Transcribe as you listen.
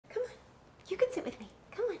You can sit with me.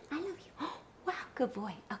 Come on, I love you. Oh, wow, good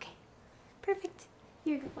boy. Okay, perfect.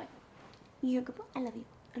 You're a good boy. You're a good boy. I love you.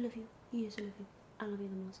 I love you. Yes, I love you. I love you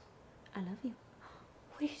the most. I love you.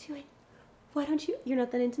 What are you doing? Why don't you? You're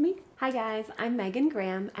not that into me? Hi guys, I'm Megan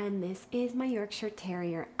Graham and this is my Yorkshire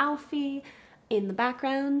Terrier, Alfie. In the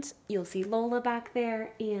background, you'll see Lola back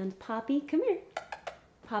there and Poppy, come here.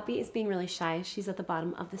 Poppy is being really shy. She's at the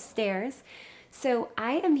bottom of the stairs. So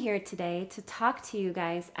I am here today to talk to you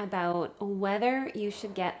guys about whether you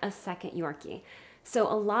should get a second Yorkie. So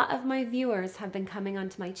a lot of my viewers have been coming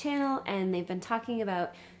onto my channel and they've been talking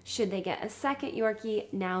about should they get a second Yorkie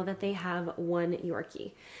now that they have one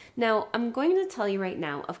Yorkie. Now I'm going to tell you right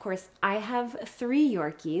now, of course I have 3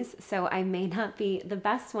 Yorkies, so I may not be the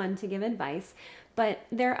best one to give advice, but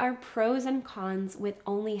there are pros and cons with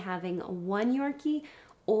only having one Yorkie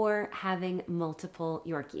or having multiple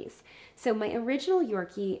Yorkies. So my original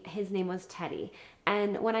Yorkie, his name was Teddy.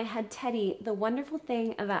 And when I had Teddy, the wonderful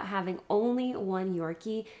thing about having only one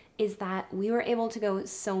Yorkie is that we were able to go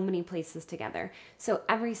so many places together. So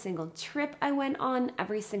every single trip I went on,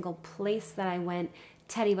 every single place that I went,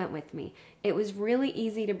 Teddy went with me. It was really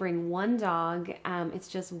easy to bring one dog. It's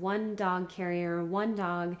just one dog carrier, one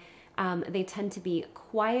dog. They tend to be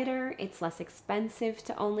quieter. It's less expensive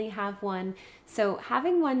to only have one. So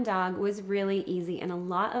having one dog was really easy in a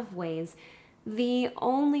lot of ways. The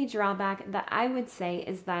only drawback that I would say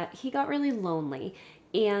is that he got really lonely.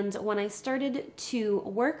 And when I started to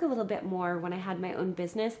work a little bit more, when I had my own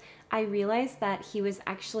business, I realized that he was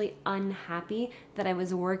actually unhappy that I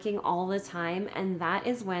was working all the time. And that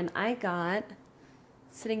is when I got,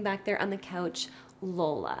 sitting back there on the couch,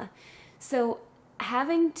 Lola. So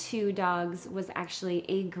having 2 dogs was actually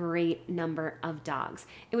a great number of dogs.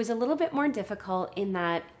 It was a little bit more difficult in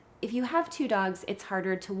that if you have 2 dogs, it's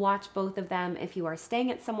harder to watch both of them if you are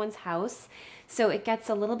staying at someone's house. So it gets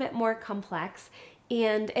a little bit more complex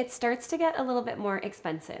and it starts to get a little bit more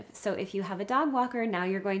expensive. So if you have a dog walker, now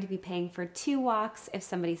you're going to be paying for 2 walks. If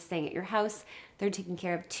somebody's staying at your house, they're taking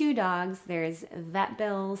care of 2 dogs. There's vet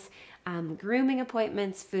bills, grooming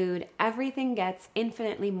appointments, food, everything gets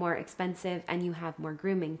infinitely more expensive and you have more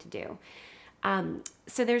grooming to do.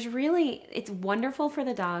 So there's really, it's wonderful for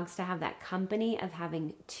the dogs to have that company of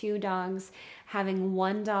having 2 dogs. Having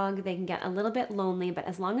one dog, they can get a little bit lonely, but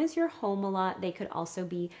as long as you're home a lot, they could also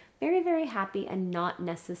be very, very happy and not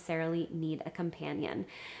necessarily need a companion.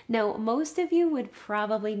 Now, most of you would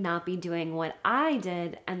probably not be doing what I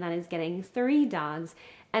did, and that is getting 3 dogs.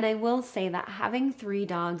 And I will say that having 3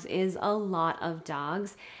 dogs is a lot of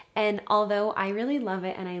dogs. And although I really love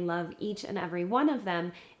it and I love each and every one of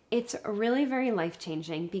them, it's really very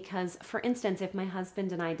life-changing because, for instance, if my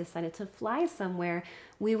husband and I decided to fly somewhere,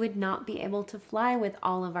 we would not be able to fly with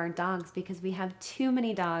all of our dogs because we have too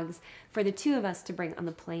many dogs for the 2 of us to bring on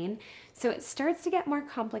the plane. So it starts to get more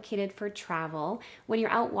complicated for travel. When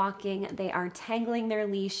you're out walking, they are tangling their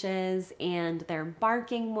leashes and they're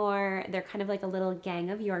barking more. They're kind of like a little gang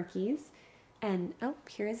of Yorkies. And oh,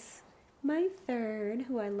 here's my 3rd,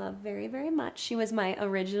 who I love very, very much. She was my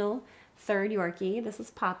original 3rd Yorkie. This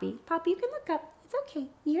is Poppy. Poppy, you can look up. It's okay.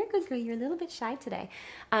 You're a good girl. You're a little bit shy today.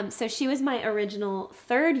 So she was my original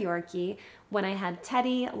 3rd Yorkie when I had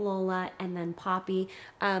Teddy, Lola, and then Poppy.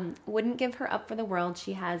 Wouldn't give her up for the world.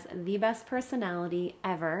 She has the best personality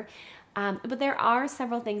ever. But there are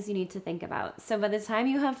several things you need to think about. So by the time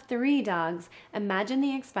you have 3 dogs, imagine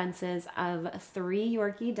the expenses of 3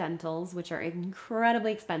 Yorkie dentals, which are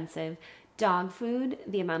incredibly expensive, dog food,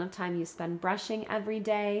 the amount of time you spend brushing every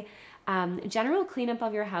day, general cleanup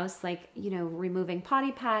of your house, like, removing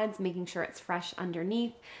potty pads, making sure it's fresh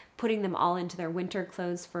underneath, putting them all into their winter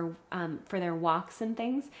clothes for their walks and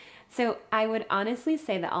things. So I would honestly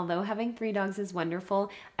say that although having 3 dogs is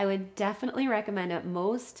wonderful, I would definitely recommend at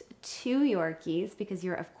most 2 Yorkies because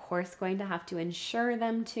you're of course going to have to insure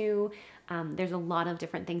them too. There's a lot of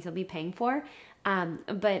different things you'll be paying for,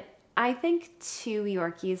 but I think 2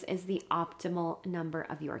 Yorkies is the optimal number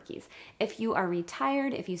of Yorkies. If you are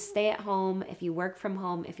retired, if you stay at home, if you work from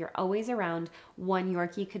home, if you're always around, 1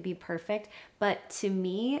 Yorkie could be perfect. But to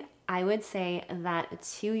me, I would say that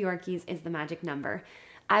 2 Yorkies is the magic number.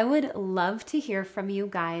 I would love to hear from you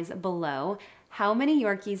guys below. How many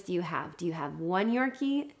Yorkies do you have? Do you have 1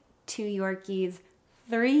 Yorkie, 2 Yorkies,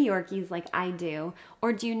 3 Yorkies like I do,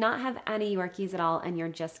 or do you not have any Yorkies at all and you're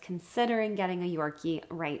just considering getting a Yorkie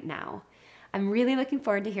right now? I'm really looking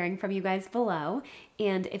forward to hearing from you guys below,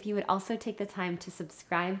 and if you would also take the time to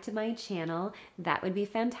subscribe to my channel, that would be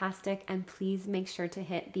fantastic, and please make sure to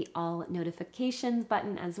hit the all notifications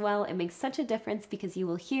button as well. It makes such a difference because you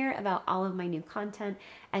will hear about all of my new content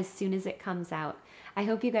as soon as it comes out. I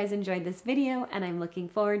hope you guys enjoyed this video, and I'm looking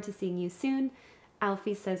forward to seeing you soon.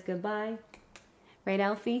 Alfie says goodbye. Right,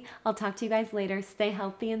 Alfie? I'll talk to you guys later. Stay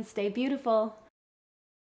healthy and stay beautiful.